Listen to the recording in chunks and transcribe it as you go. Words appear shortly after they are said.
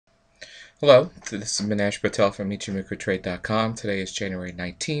Hello, this is Manesh Patel from Ichimoku Today is January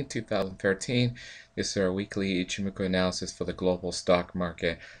 19th, 2013. This is our weekly Ichimoku analysis for the global stock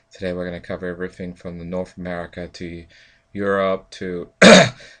market. Today we're going to cover everything from the North America to Europe to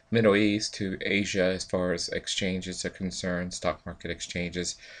Middle East to Asia as far as exchanges are concerned, stock market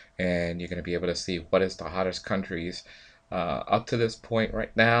exchanges, and you're going to be able to see what is the hottest countries up to this point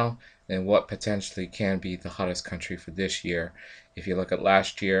right now and what potentially can be the hottest country for this year. If you look at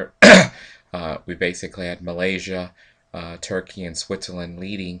last year, we basically had Malaysia, Turkey, and Switzerland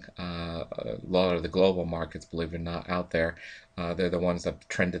leading a lot of the global markets, believe it or not, out there. They're the ones that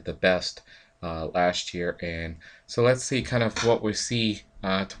trended the best last year. And so let's see kind of what we see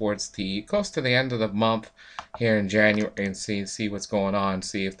towards the close to the end of the month here in January and see what's going on,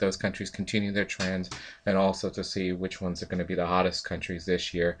 see if those countries continue their trends, and also to see which ones are going to be the hottest countries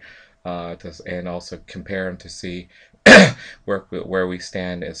this year, and also compare them to see where we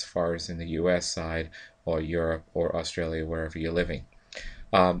stand as far as in the US side or Europe or Australia, wherever you're living.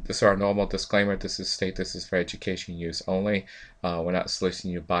 This is our normal disclaimer. This is for education use only. We're not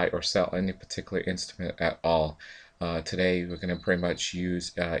soliciting you to buy or sell any particular instrument at all. Today we're going to pretty much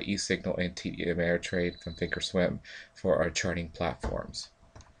use eSignal and TD Ameritrade from Thinkorswim for our charting platforms.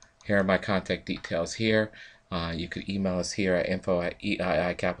 Here are my contact details here. You could email us here at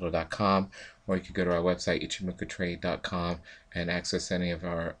info@eiicapital.com, or you could go to our website, ichimokutrade.com, and access any of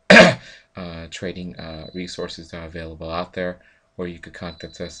our trading resources that are available out there, or you could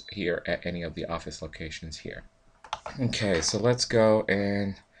contact us here at any of the office locations here. Okay, so let's go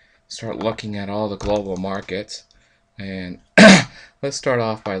and start looking at all the global markets. And let's start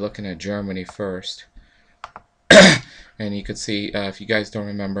off by looking at Germany first. And you can see, if you guys don't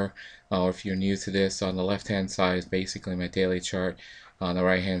remember, or if you're new to this, on the left hand side is basically my daily chart. On the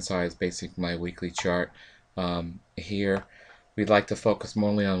right hand side is basically my weekly chart. Here we'd like to focus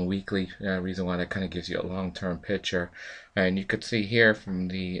mostly on weekly, reason why that kind of gives you a long-term picture. And you could see here from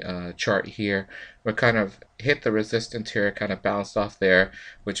the chart here, we kind of hit the resistance here, kind of bounced off there,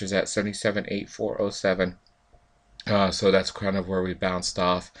 which is at 77.8407. So that's kind of where we bounced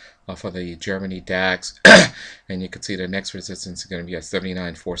off of the Germany DAX. And you can see the next resistance is going to be at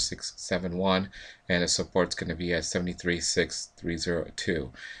 79.4671, and the support's going to be at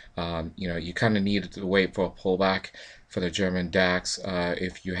 73.6302. You kind of need to wait for a pullback for the German DAX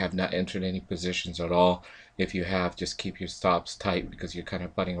if you have not entered any positions at all. If you have, just keep your stops tight because you're kind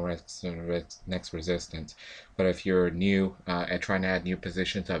of butting around the next resistance. But if you're new and trying to add new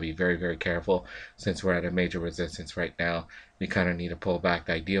positions, I'll be very, very careful since we're at a major resistance right now. You kind of need to pull back.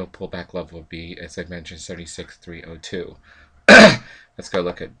 The ideal pullback level would be, as I mentioned, 36.302. Let's go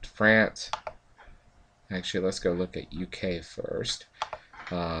look at France. Actually, let's go look at UK first.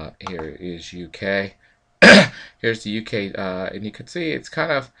 Here is UK. Here's the UK, and you can see it's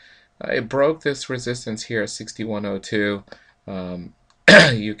kind of it broke this resistance here at 6102.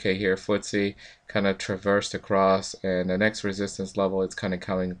 UK here, FTSE, kind of traversed across, and the next resistance level it's kind of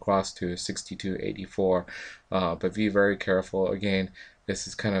coming across to 62.84. But be very careful. Again, this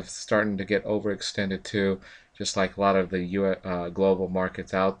is kind of starting to get overextended too, just like a lot of the global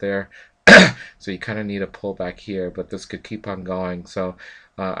markets out there. So you kind of need a pullback here, but this could keep on going. So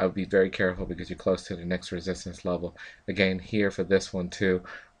I would be very careful because you're close to the next resistance level. Again, here for this one too,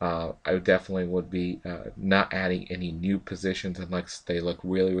 I definitely would be not adding any new positions unless they look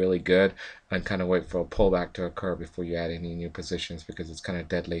really, really good, and kind of wait for a pullback to occur before you add any new positions, because it's kind of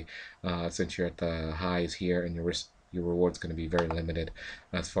deadly since you're at the highs here, and your reward's going to be very limited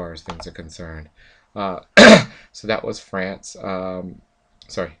as far as things are concerned. So that was France.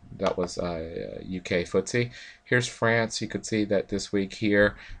 Sorry, that was UK FTSE. Here's France. You could see that this week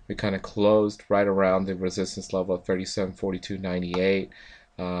here we kind of closed right around the resistance level of 37.4298.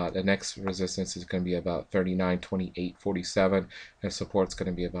 The next resistance is going to be about 39.2847, and support's going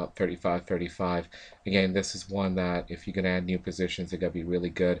to be about 35.35. Again, this is one that if you're going to add new positions, it's going to be really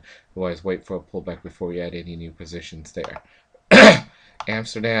good. Otherwise, wait for a pullback before you add any new positions there.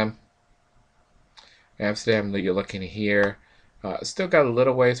 Amsterdam, you're looking here. Still got a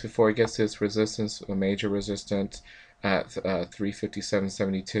little ways before it gets to this resistance, a major resistance at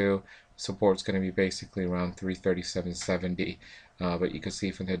 357.72. Support's going to be basically around 337.70. But you can see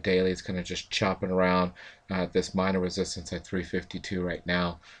from the daily, it's kind of just chopping around this minor resistance at 352 right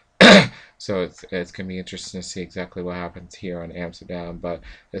now. So it's going to be interesting to see exactly what happens here on Amsterdam. But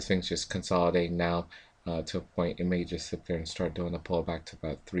this thing's just consolidating now to a point it may just sit there and start doing a pullback to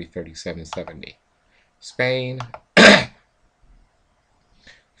about 337.70. Spain.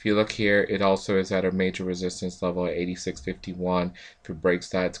 If you look here, it also is at a major resistance level at 86.51. If it breaks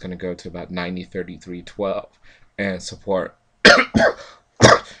that, it's going to go to about 90.33.12. And support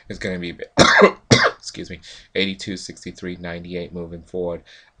is going to be excuse me, 82.63.98 moving forward.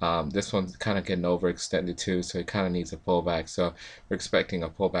 This one's kind of getting overextended too, so it kind of needs a pullback. So we're expecting a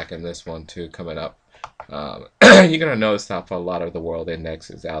pullback in this one too coming up. You're gonna notice that for a lot of the world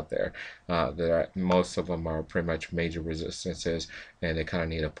indexes out there, most of them are pretty much major resistances, and they kind of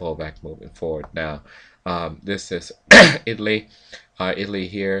need a pullback moving forward. Now, this is Italy. Italy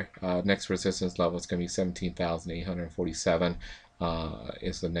here. Next resistance level is going to be 17,847.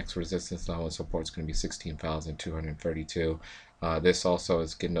 Is the next resistance level, and support is going to be 16,232. This also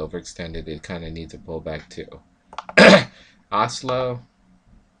is getting overextended. It kind of needs a pullback too. Oslo.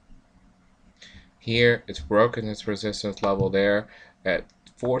 Here, it's broken its resistance level there at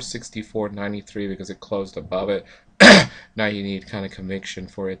 464.93 because it closed above it. Now you need kind of conviction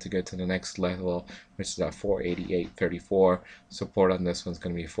for it to get to the next level, which is at 488.34. Support on this one's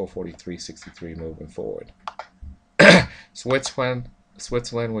going to be 443.63 moving forward. Switzerland,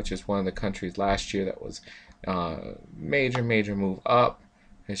 which is one of the countries last year that was major move up,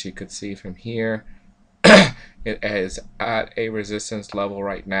 as you could see from here. It is at a resistance level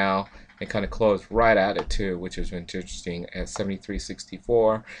right now. It kind of closed right at it too, which is interesting at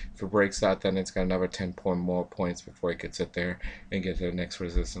 73.64. If it breaks out, then it's got another 10 more points before it gets it there and get to the next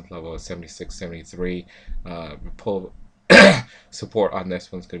resistance level of 76.73. Pull support on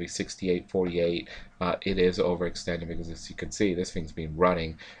this one's going to be 68.48. It is overextended because, as you can see, this thing's been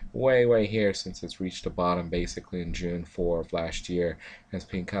running way here since it's reached the bottom basically in June 4 of last year. It's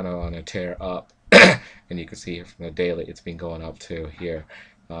been kind of on a tear up. And you can see here from the daily, it's been going up too here.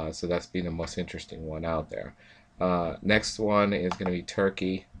 So that's been the most interesting one out there. Next one is going to be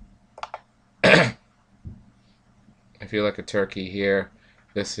Turkey. If you look at Turkey here,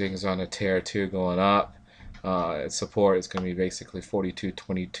 this thing's on a tear too, going up. Its support is going to be basically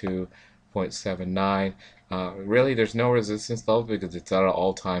 42.22.79. Really, there's no resistance level because it's at an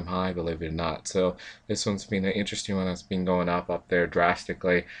all-time high, believe it or not. So this one's been an interesting one that's been going up there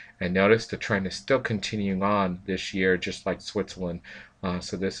drastically. And notice the trend is still continuing on this year, just like Switzerland.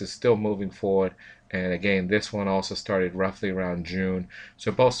 So this is still moving forward. And again, this one also started roughly around June.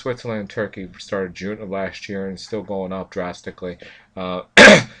 So both Switzerland and Turkey started June of last year and still going up drastically.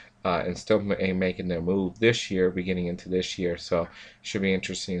 And still making their move this year, beginning into this year. So it should be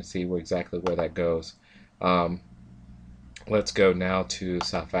interesting to see exactly where that goes. Let's go now to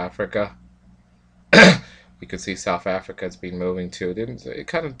South Africa. You can see South Africa has been moving too. It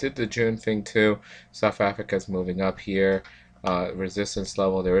kind of did the June thing too. South Africa is moving up here. Resistance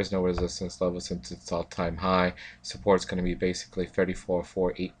level, there is no resistance level since it's all-time high. Support's going to be basically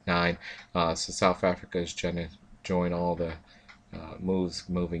 34.489. So South Africa is going to join all the moves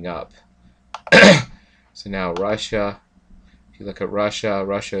moving up. So now Russia. If you look at Russia,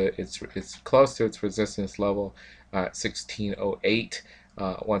 it's close to its resistance level at 1608.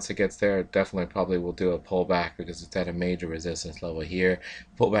 Once it gets there, it definitely probably will do a pullback because it's at a major resistance level here.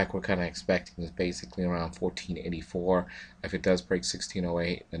 Pullback we're kind of expecting is basically around 1484. If it does break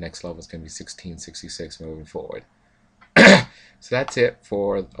 1608, the next level is going to be 1666 moving forward. So that's it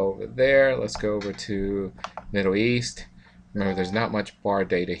for over there. Let's go over to Middle East. Remember, there's not much bar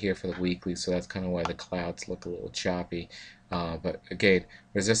data here for the weekly, so that's kind of why the clouds look a little choppy. But again,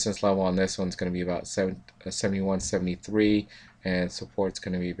 resistance level on this one's going to be about 71.73, and support's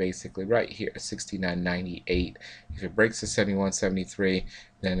going to be basically right here at 69.98. If it breaks to 71.73,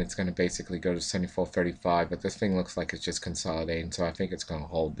 then it's going to basically go to 74.35. But this thing looks like it's just consolidating, so I think it's going to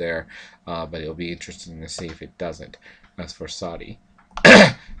hold there. But it'll be interesting to see if it doesn't. As for Saudi,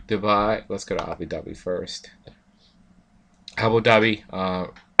 Dubai, let's go to Abu Dhabi first. Abu Dhabi,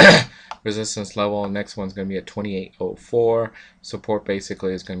 resistance level, next one's going to be at 28.04. Support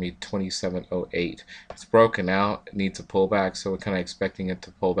basically is going to be 27.08. It's broken out, it needs a pullback, so we're kind of expecting it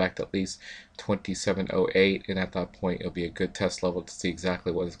to pull back to at least 27.08, and at that point it'll be a good test level to see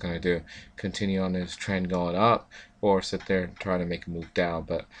exactly what it's going to do. Continue on this trend going up, or sit there and try to make a move down,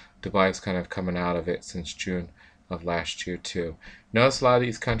 but Dubai is kind of coming out of it since June of last year too. Notice a lot of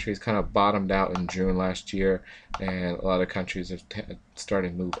these countries kind of bottomed out in June last year, and a lot of countries have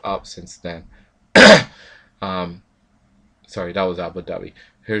started to move up since then. Sorry, that was Abu Dhabi.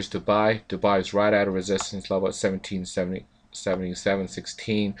 Here's Dubai. Dubai is right at a resistance level at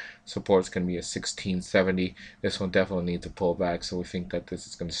 77.16. Support's going to be at 16.70. This one definitely needs a pullback, so we think that this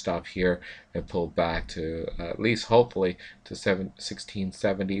is going to stop here and pull back to at least hopefully to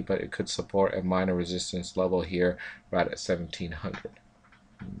 16.70, but it could support a minor resistance level here right at 1700.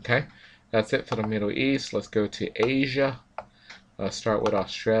 Okay, that's it for the Middle East. Let's go to Asia. Let's start with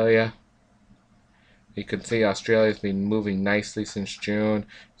Australia. You can see Australia's been moving nicely since June.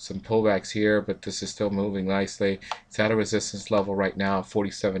 Some pullbacks here, but this is still moving nicely. It's at a resistance level right now,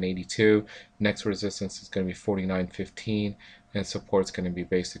 47.82. Next resistance is going to be 49.15, and support's going to be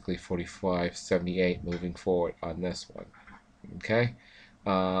basically 45.78 moving forward on this one. Okay.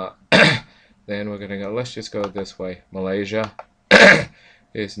 Uh, then we're going to go, let's just go this way. Malaysia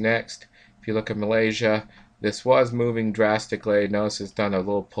is next. If you look at Malaysia, this was moving drastically. Notice it's done a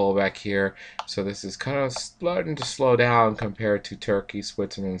little pullback here. So this is kind of starting to slow down compared to Turkey,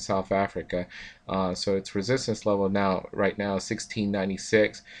 Switzerland, and South Africa. So its resistance level now, right now, is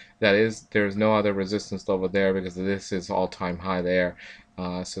 1696. That is, there's no other resistance level there because this is all-time high there.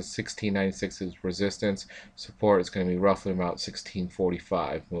 So 1696 is resistance. Support is going to be roughly about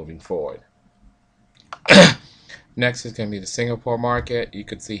 1645 moving forward. Next is going to be the Singapore market. You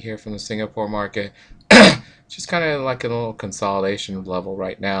can see here from the Singapore market, just kind of like a little consolidation level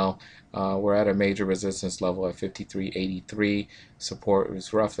right now. We're at a major resistance level at 53.83. Support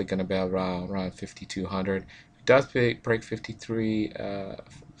is roughly going to be around 5200. It does break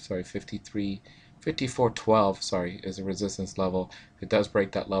 5412, sorry, is a resistance level. If it does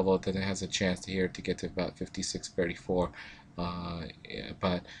break that level, then it has a chance here to get to about 5634. Yeah,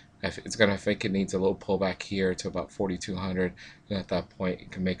 but it's going to think it needs a little pullback here to about 4200, and at that point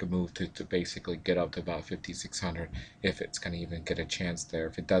it can make a move to basically get up to about 5600 if it's going to even get a chance there.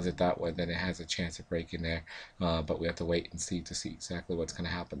 If it does it that way, then it has a chance of breaking there, but we have to wait and see to see exactly what's going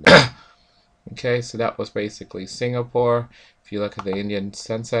to happen there. Okay, so that was basically Singapore. If you look at the Indian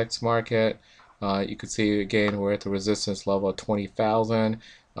Sensex market, you can see again we're at the resistance level of 20,000.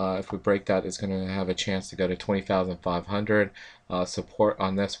 If we break that, it's going to have a chance to go to 20,500. Support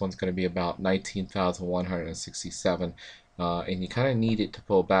on this one's going to be about 19,167. And you kind of need it to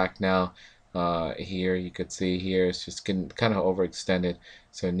pull back now. Here you could see here it's just getting kind of overextended,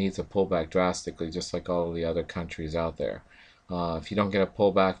 so it needs a pullback drastically, just like all of the other countries out there. If you don't get a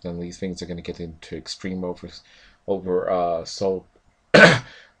pullback, then these things are going to get into extreme over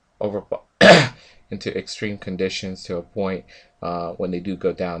into extreme conditions to a point when they do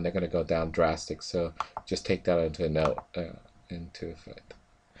go down, they're going to go down drastic. So just take that into effect.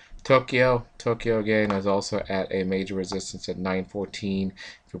 Tokyo again is also at a major resistance at 914.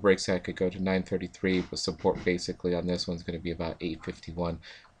 If it breaks that, it could go to 933, but support basically on this one's going to be about 851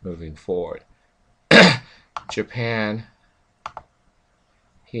 moving forward. Japan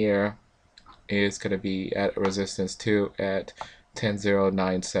here is going to be at resistance 2 at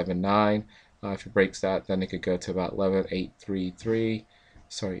 10,0979. If it breaks that, then it could go to about 11,833.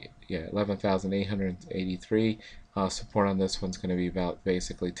 Sorry, yeah, 11,883. Support on this one's going to be about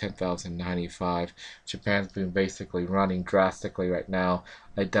basically 10,095. Japan's been basically running drastically right now.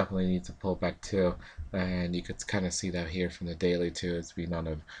 I definitely need to pull back too, and you could kind of see that here from the daily too. It's been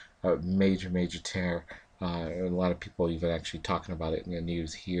on a major tear. A lot of people even actually talking about it in the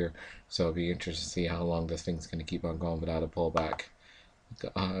news here, so it'll be interesting to see how long this thing's going to keep on going without a pullback.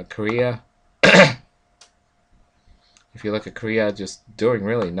 Korea. If you look at Korea, just doing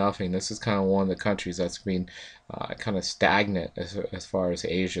really nothing. This is kind of one of the countries that's been kind of stagnant as far as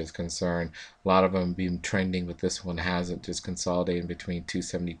Asia is concerned. A lot of them been trending, but this one hasn't, just consolidating between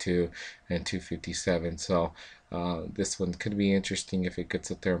 272 and 257. So this one could be interesting if it could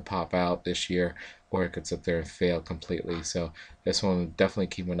sit there and pop out this year, or it could sit there and fail completely. So this one, definitely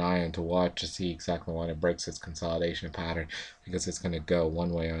keep an eye on to watch to see exactly when it breaks its consolidation pattern, because it's going to go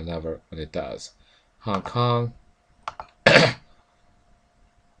one way or another when it does. Hong Kong. If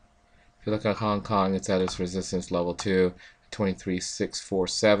you look at Hong Kong, it's at its resistance level 2,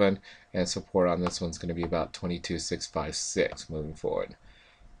 23,647, and support on this one's going to be about 22,656 moving forward.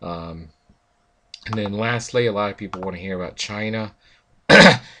 And then lastly, a lot of people want to hear about China.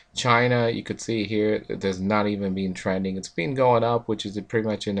 China, you could see here, there's not even been trending. It's been going up, which is pretty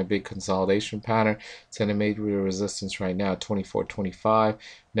much in a big consolidation pattern. It's in a major resistance right now at 24.25.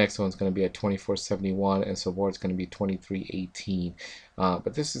 Next one's going to be at 24.71, and support's going to be 23.18.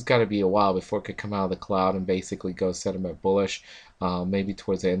 But this has got to be a while before it could come out of the cloud and basically go sentiment bullish. Maybe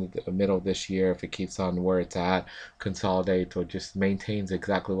towards the end of the middle of this year, if it keeps on where it's at, consolidates or just maintains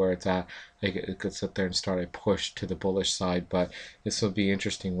exactly where it's at, it could sit there and start a push to the bullish side. But this will be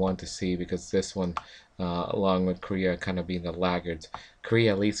interesting one to see, because this one, along with Korea, kind of being the laggards.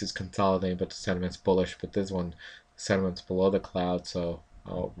 Korea at least is consolidating, but the sentiment's bullish. But this one, sentiment's below the cloud, so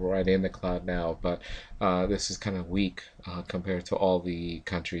right in the cloud now. But this is kind of weak compared to all the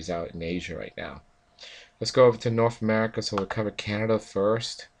countries out in Asia right now. Let's go over to North America. So we'll cover Canada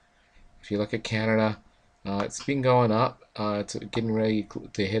first. If you look at Canada, it's been going up. It's getting ready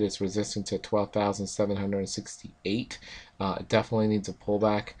to hit its resistance at 12,768. It definitely needs a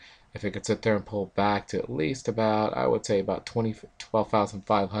pullback. If it could sit there and pull back to at least about, I would say about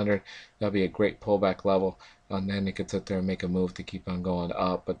 12,500, that'll be a great pullback level. And then it could sit there and make a move to keep on going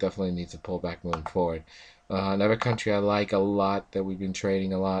up, but definitely needs a pullback moving forward. Another country I like a lot that we've been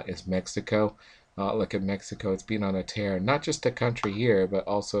trading a lot is Mexico. Look at Mexico, it's been on a tear, not just the country here, but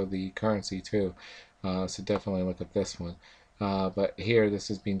also the currency too. So definitely look at this one. But here, this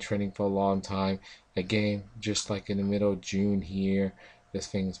has been trending for a long time. Again, just like in the middle of June here, this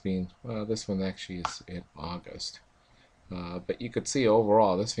thing's been, well, this one actually is in August. But you could see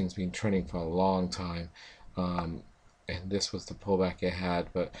overall, this thing's been trending for a long time. And this was the pullback it had.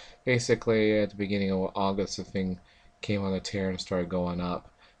 But basically, at the beginning of August, the thing came on a tear and started going up.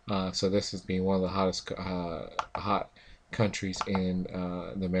 So this has been one of the hottest hot countries in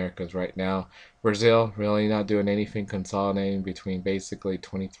the Americas right now. Brazil really not doing anything, consolidating between basically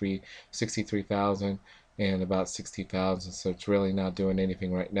 63,000 and about 60,000, so it's really not doing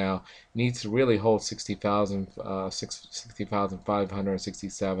anything right now. Needs to really hold 60,000,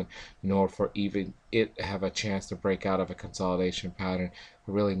 60,567 in order for even it have a chance to break out of a consolidation pattern.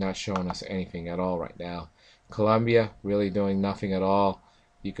 They're really not showing us anything at all right now. Colombia really doing nothing at all.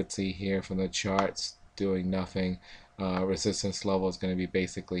 You could see here from the charts doing nothing. Resistance level is going to be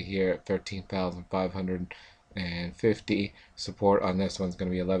basically here at 13,550. Support on this one's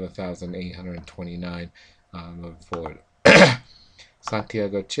going to be 11,829 moving forward.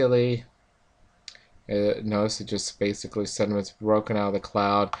 Santiago, Chile. Notice it just basically sentiment's broken out of the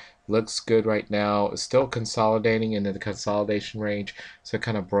cloud. Looks good right now. It's still consolidating into the consolidation range. So it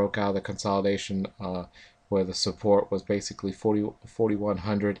kind of broke out of the consolidation where the support was basically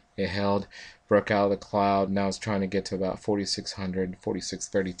 4,100. It held, broke out of the cloud. Now it's trying to get to about 4,600,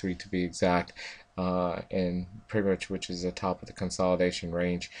 4,633 to be exact. And pretty much which is the top of the consolidation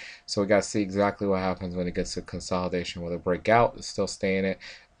range. So we got to see exactly what happens when it gets to consolidation. Will it break out? It's still staying it.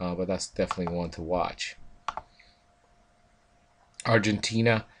 But that's definitely one to watch.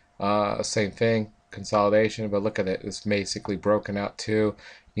 Argentina, same thing, consolidation, but look at it, it's basically broken out too.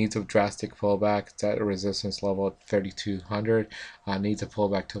 Needs a drastic pullback. It's at a resistance level at 3,200. Needs a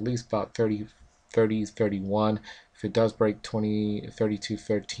pullback to at least about 31. If it does break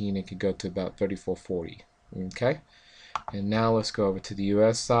 32.13, it could go to about 34.40. Okay, and now let's go over to the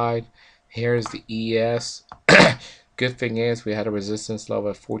US side. Here's the ES. Good thing is we had a resistance level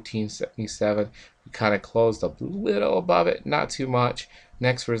at 1477. We kind of closed a little above it, not too much.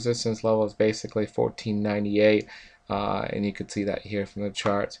 Next resistance level is basically 1498. And you could see that here from the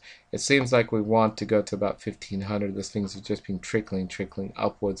charts. It seems like we want to go to about 1500. This thing's just been trickling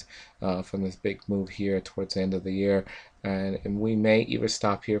upwards from this big move here towards the end of the year. And we may either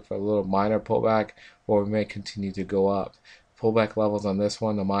stop here for a little minor pullback, or we may continue to go up. Pullback levels on this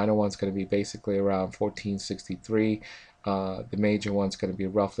one, the minor one's going to be basically around 1463. The major one's going to be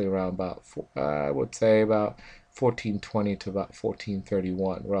roughly around about, I would say about 1420 to about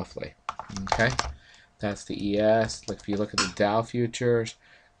 1431, roughly. Okay, that's the ES. If you look at the Dow futures,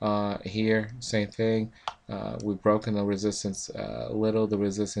 here, same thing. We've broken the resistance a little. The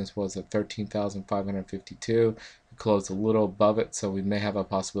resistance was at 13,552. We closed a little above it, so we may have a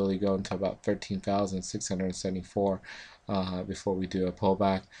possibility going to about 13,674 before we do a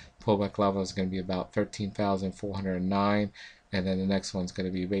pullback. Pullback level is going to be about 13,409, and then the next one's going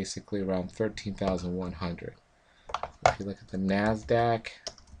to be basically around 13,100. If you look at the NASDAQ,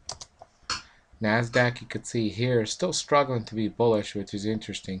 you could see here, still struggling to be bullish, which is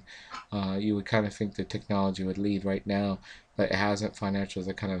interesting. You would kind of think the technology would lead right now, but it hasn't. Financials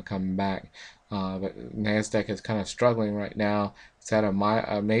are kind of coming back. But NASDAQ is kind of struggling right now. It's at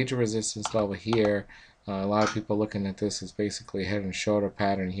a major resistance level here. A lot of people looking at this as basically a head and shoulder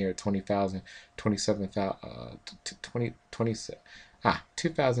pattern here at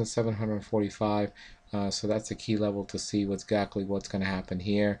 2,745. So that's a key level to see exactly what's going to happen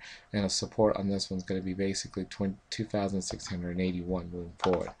here. And a support on this one's going to be basically 2,681 moving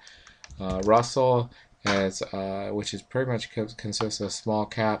forward. Russell has, which is pretty much consists of small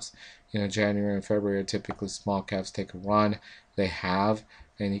caps. January and February typically small caps take a run. They have.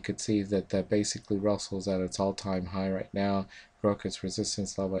 And you could see that basically Russell's at its all-time high right now. Broke its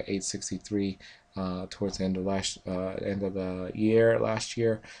resistance level at 863 towards the end of the year last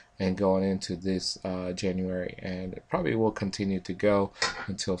year, and going into this January, and it probably will continue to go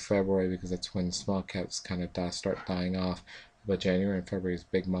until February, because that's when small caps kind of start dying off. But January and February is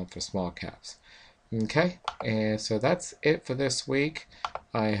a big month for small caps. Okay, and so that's it for this week.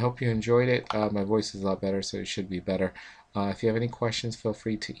 I hope you enjoyed it. My voice is a lot better, so it should be better. If you have any questions, feel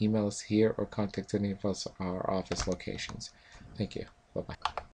free to email us here or contact any of us at our office locations. Thank you. Bye-bye.